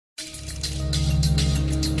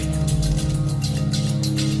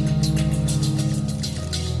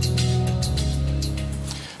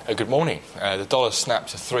Good morning. The dollar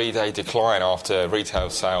snapped a three-day decline after retail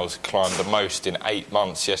sales climbed the most in 8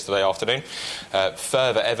 months yesterday afternoon.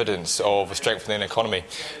 Further evidence of a strengthening economy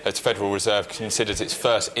as the Federal Reserve considers its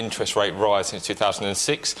first interest rate rise since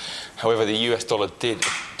 2006. However, the US dollar did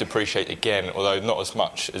depreciate again, although not as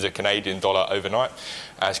much as a Canadian dollar overnight,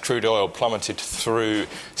 as crude oil plummeted through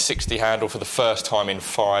 60 handle for the first time in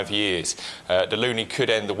 5 years. The loonie could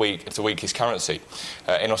end the week as the weakest currency.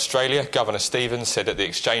 In Australia, Governor Stevens said that the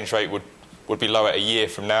exchange rate would be lower a year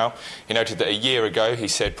from now. He noted that a year ago he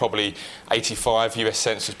said probably 85 US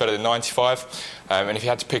cents was better than 95, and if he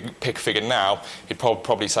had to pick a figure now, he'd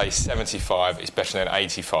probably say 75 is better than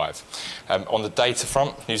 85. On the data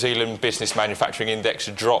front, New Zealand Business Manufacturing Index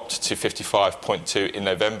dropped to 55.2 in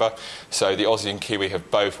November, so the Aussie and Kiwi have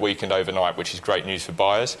both weakened overnight, which is great news for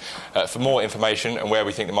buyers. For more information and where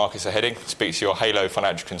we think the markets are heading, speak to your Halo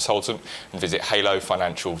financial consultant and visit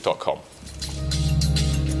halofinancial.com.